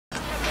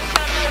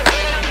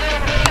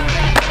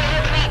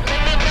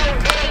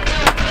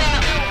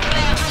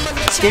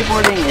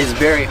Skateboarding is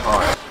very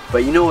hard,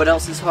 but you know what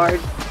else is hard?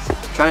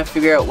 Trying to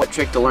figure out what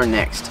trick to learn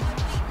next.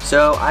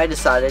 So I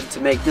decided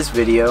to make this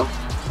video,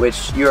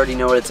 which you already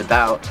know what it's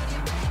about.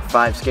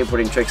 5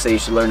 skateboarding tricks that you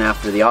should learn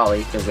after the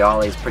Ollie, because the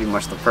Ollie is pretty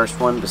much the first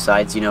one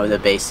besides, you know, the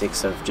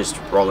basics of just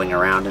rolling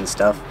around and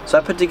stuff. So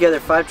I put together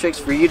 5 tricks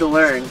for you to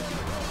learn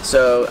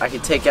so I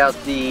could take out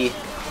the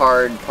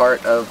hard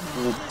part of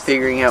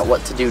figuring out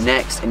what to do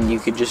next and you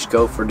could just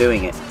go for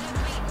doing it.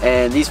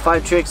 And these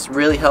 5 tricks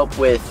really help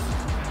with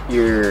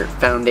your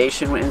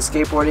foundation in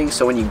skateboarding,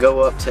 so when you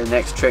go up to the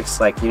next tricks,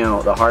 like, you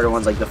know, the harder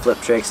ones like the flip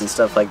tricks and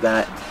stuff like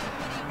that,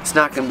 it's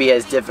not going to be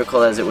as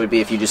difficult as it would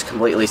be if you just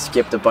completely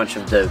skipped a bunch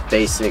of the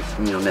basic,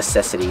 you know,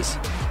 necessities.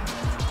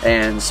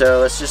 And so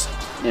let's just,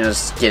 you know,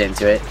 just get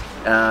into it.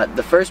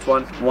 The first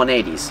one,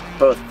 180s,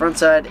 both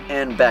frontside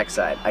and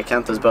backside. I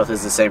count those both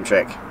as the same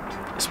trick,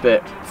 but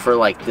for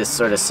like this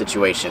sort of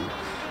situation.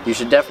 You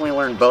should definitely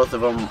learn both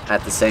of them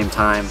at the same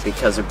time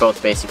because they're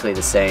both basically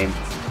the same,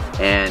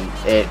 and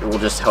it will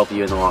just help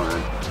you in the long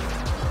run.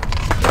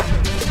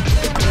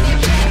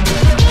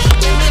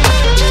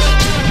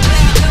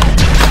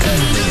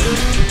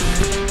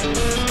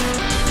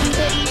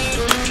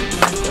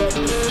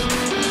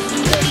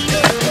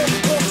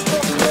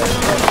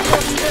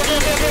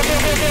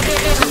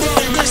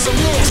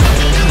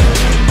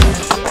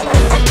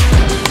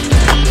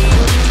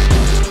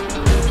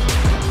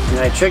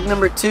 Alright, trick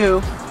number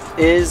 2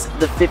 is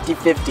the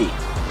 50-50.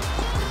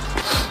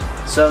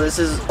 So this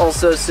is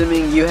also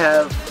assuming you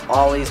have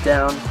ollies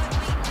down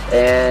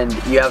and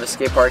you have a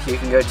skate park you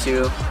can go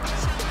to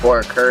or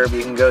a curb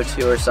you can go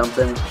to or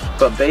something.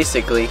 But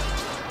basically,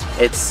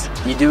 it's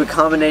you do a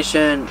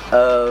combination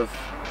of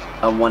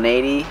a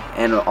 180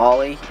 and an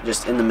ollie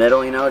just in the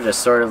middle, you know, just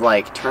sort of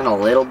like turn a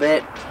little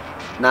bit.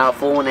 Not a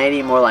full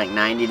 180, more like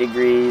 90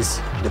 degrees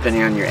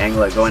depending on your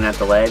angle at going at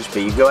the ledge.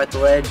 But you go at the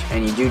ledge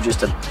and you do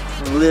just a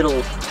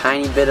little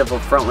tiny bit of a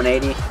front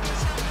 180.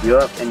 You go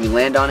up and you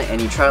land on it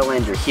and you try to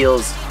land your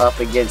heels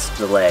up against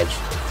the ledge.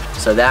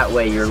 So that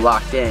way you're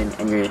locked in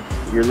and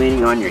you're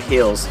leaning on your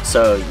heels,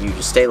 so you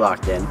just stay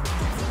locked in.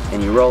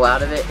 And you roll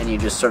out of it and you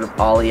just sort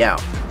of ollie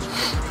out.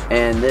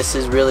 And this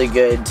is really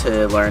good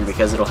to learn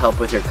because it'll help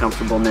with your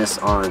comfortableness.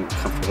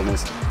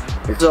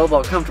 It's all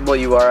about how comfortable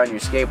you are on your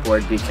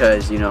skateboard,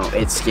 because, you know,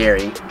 it's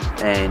scary,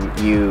 and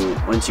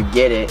once you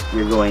get it,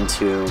 you're gonna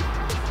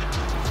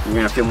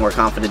feel more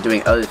confident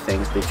doing other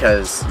things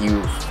because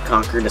you've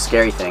conquered a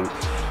scary thing.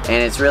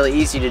 And it's really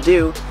easy to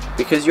do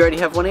because you already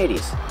have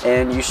 180s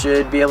and you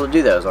should be able to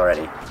do those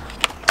already.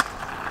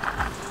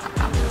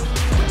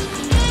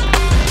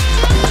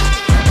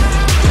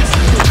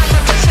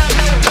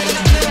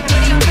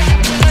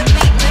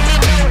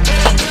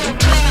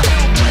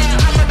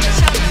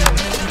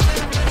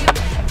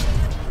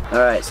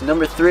 Alright, so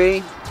number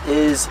 3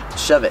 is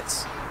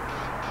shove-its.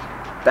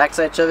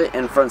 Backside shove-it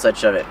and frontside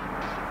shove-it.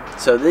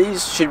 So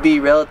these should be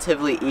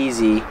relatively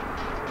easy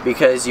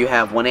because you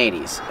have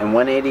 180s. And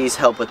 180s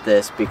help with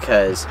this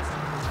because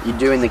you're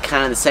doing the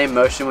kind of the same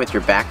motion with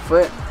your back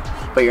foot,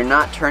 but you're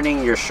not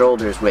turning your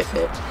shoulders with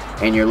it.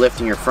 And you're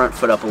lifting your front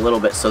foot up a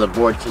little bit so the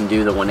board can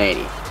do the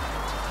 180.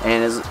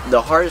 And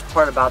the hardest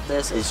part about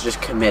this is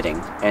just committing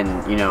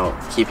and, you know,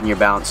 keeping your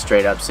balance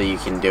straight up so you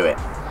can do it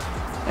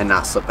and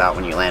not slip out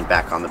when you land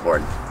back on the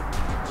board.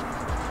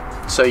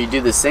 So you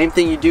do the same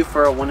thing you do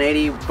for a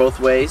 180 both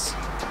ways,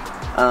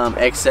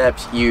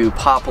 except you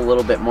pop a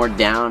little bit more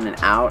down and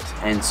out,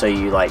 and so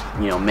you, like,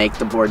 you know, make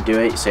the board do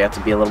it. So you have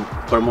to be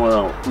put more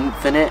little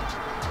oomph in it,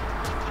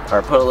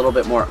 or put a little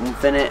bit more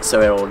oomph in it,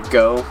 so it'll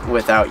go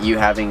without you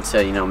having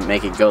to, you know,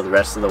 make it go the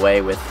rest of the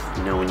way with,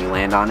 you know, when you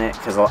land on it.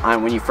 Because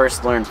when you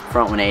first learn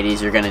front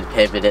 180s, you're going to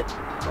pivot it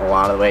a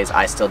lot of the ways.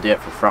 I still do it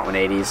for front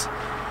 180s.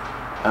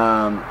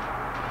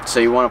 So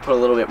you want to put a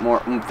little bit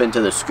more oomph into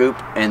the scoop,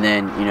 and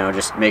then, you know,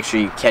 just make sure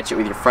you catch it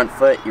with your front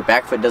foot. Your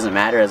back foot doesn't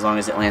matter as long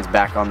as it lands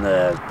back on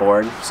the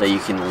board, so you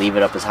can leave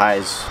it up as high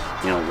as,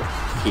 you know,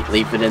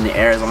 leave it in the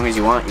air as long as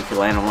you want. You could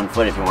land on one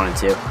foot if you wanted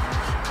to.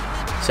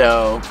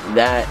 So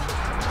that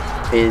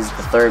is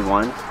the third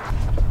one.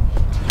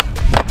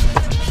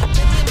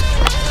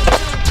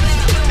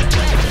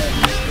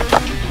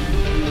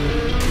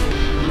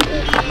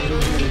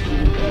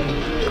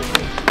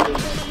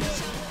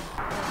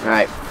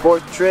 Alright,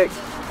 fourth trick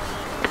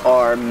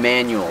are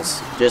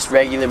manuals, just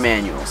regular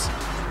manuals.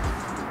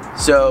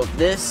 So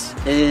this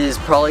is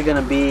probably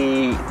going to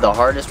be the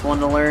hardest one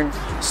to learn,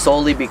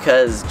 solely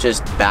because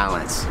just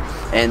balance.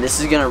 And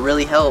this is going to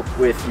really help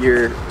with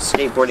your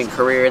skateboarding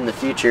career in the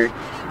future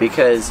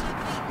because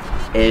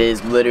it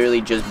is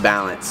literally just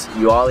balance.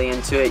 You ollie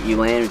into it, you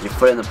land with your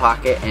foot in the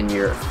pocket and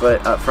your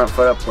front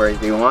foot up where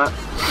you want,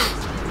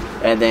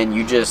 and then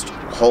you just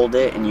hold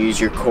it and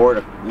use your core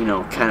to, you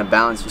know, kind of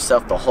balance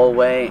yourself the whole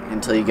way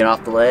until you get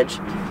off the ledge.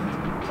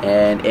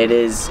 And it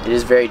is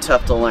very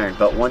tough to learn,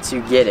 but once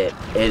you get it,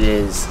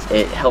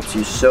 it helps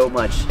you so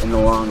much in the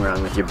long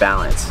run with your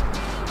balance,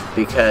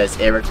 because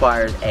it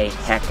requires a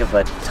heck of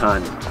a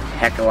ton,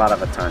 heck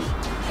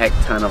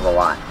ton of a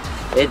lot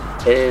it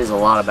is a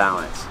lot of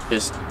balance.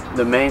 Just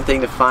the main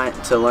thing the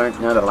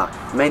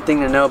main thing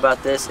to know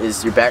about this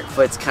is your back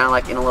foot's kind of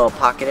like in a little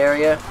pocket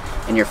area,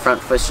 and your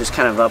front foot's just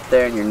kind of up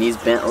there, and your knees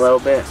bent a little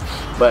bit.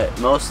 But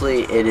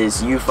mostly it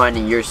is you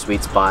finding your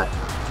sweet spot.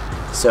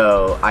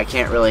 So I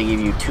can't really give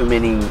you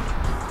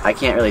I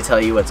can't really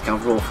tell you what's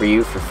comfortable for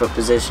you for foot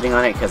positioning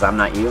on it, because I'm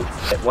not you.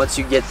 Once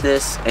you get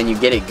this and you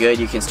get it good,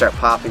 you can start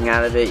popping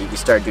out of it. You can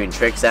start doing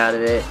tricks out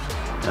of it.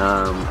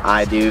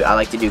 I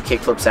like to do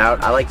kickflips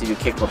out. I like to do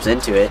kickflips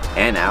into it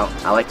and out.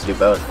 I like to do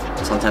both,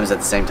 sometimes at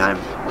the same time.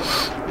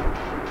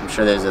 I'm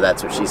sure there's a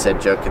 "that's what she said"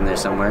 joke in there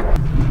somewhere.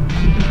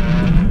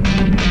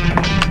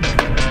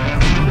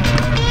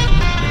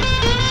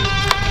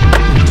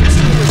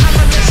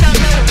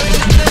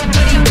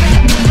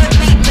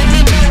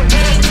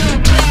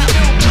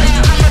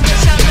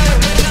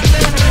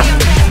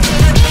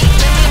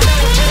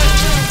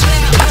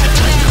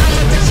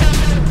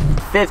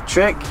 Fifth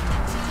trick,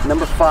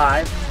 number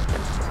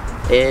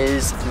 5,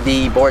 is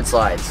the board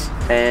slides.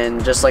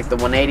 And just like the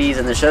 180s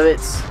and the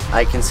shove-its,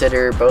 I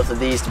consider both of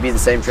these to be the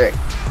same trick.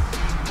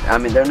 I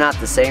mean, they're not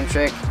the same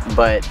trick,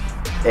 but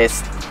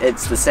it's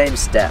the same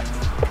step.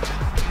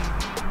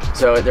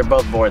 So they're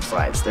both board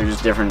slides. They're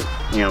just different,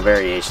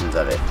 variations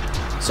of it.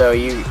 So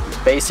you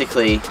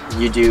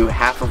do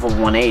half of a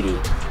 180.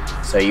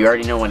 So you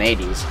already know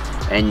 180s,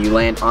 and you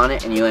land on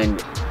it, and you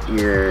land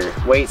your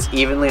weights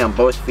evenly on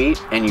both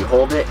feet, and you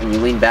hold it and you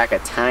lean back a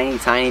tiny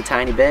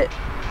bit,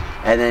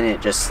 and then it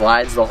just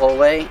slides the whole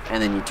way,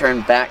 and then you turn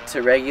back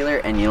to regular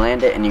and you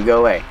land it and you go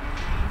away.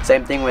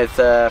 Same thing with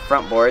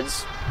front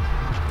boards,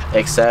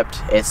 except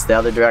it's the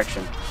other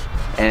direction,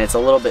 and it's a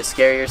little bit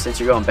scarier since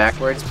you're going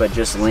backwards, but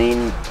just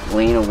lean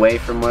away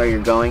from where you're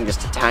going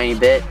just a tiny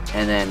bit,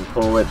 and then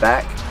pull it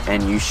back,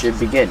 and you should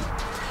be good.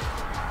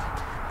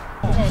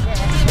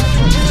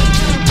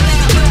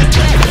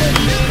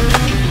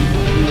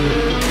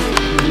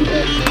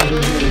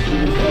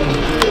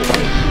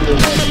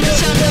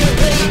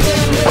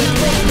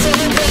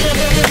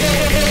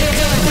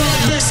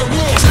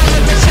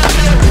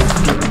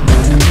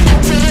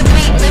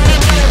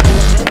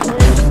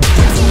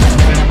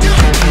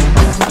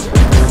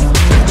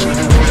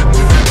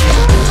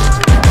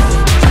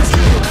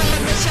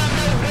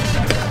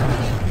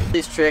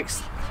 These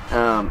tricks,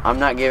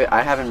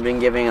 I haven't been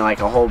giving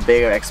like a whole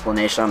big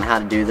explanation on how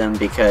to do them,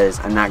 because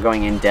I'm not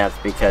going in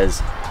depth,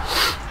 because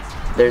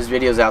there's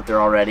videos out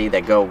there already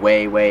that go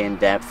way in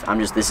depth.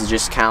 This is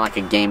just kind of like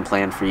a game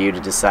plan for you to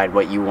decide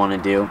what you want to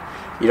do.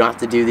 You don't have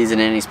to do these in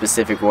any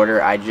specific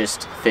order. I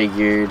just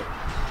figured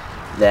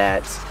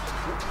that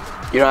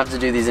you don't have to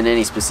do these in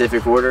any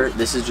specific order.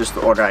 This is just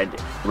the order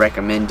I'd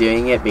recommend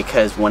doing it,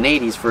 because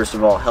 180s, first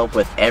of all, help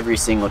with every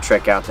single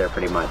trick out there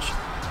pretty much.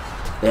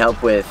 They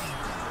help with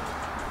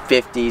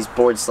 50s,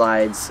 board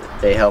slides,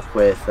 they help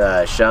with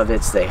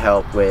shove-its, they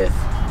help with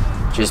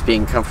just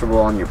being comfortable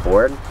on your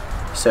board.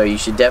 So you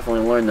should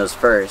definitely learn those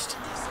first,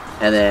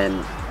 and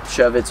then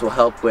shove-its will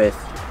help with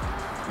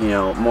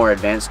more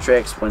advanced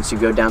tricks once you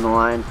go down the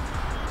line,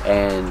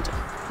 and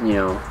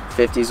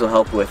 50s will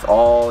help with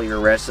all your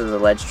rest of the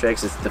ledge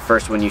tricks. It's the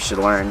first one you should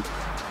learn,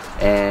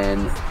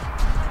 and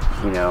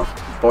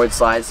board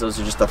slides, those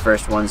are just the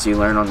first ones you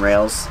learn on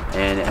rails,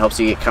 and it helps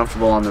you get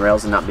comfortable on the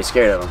rails and not be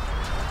scared of them.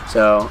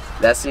 So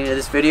that's the end of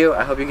this video.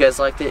 I hope you guys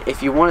liked it.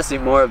 If you want to see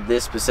more of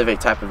this specific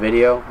type of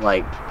video,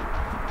 like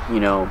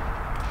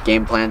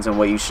game plans and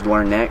what you should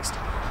learn next,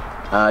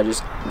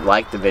 just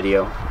like the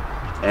video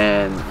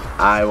and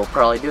I will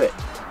probably do it,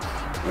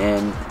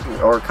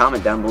 or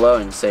comment down below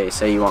and say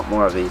you want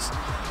more of these,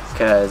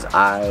 because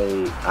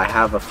I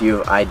have a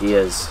few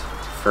ideas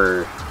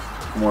for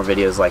more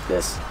videos like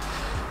this,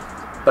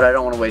 but I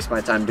don't want to waste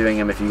my time doing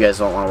them if you guys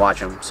don't want to watch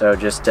them. So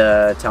just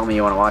tell me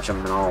you want to watch them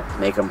and I'll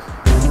make them.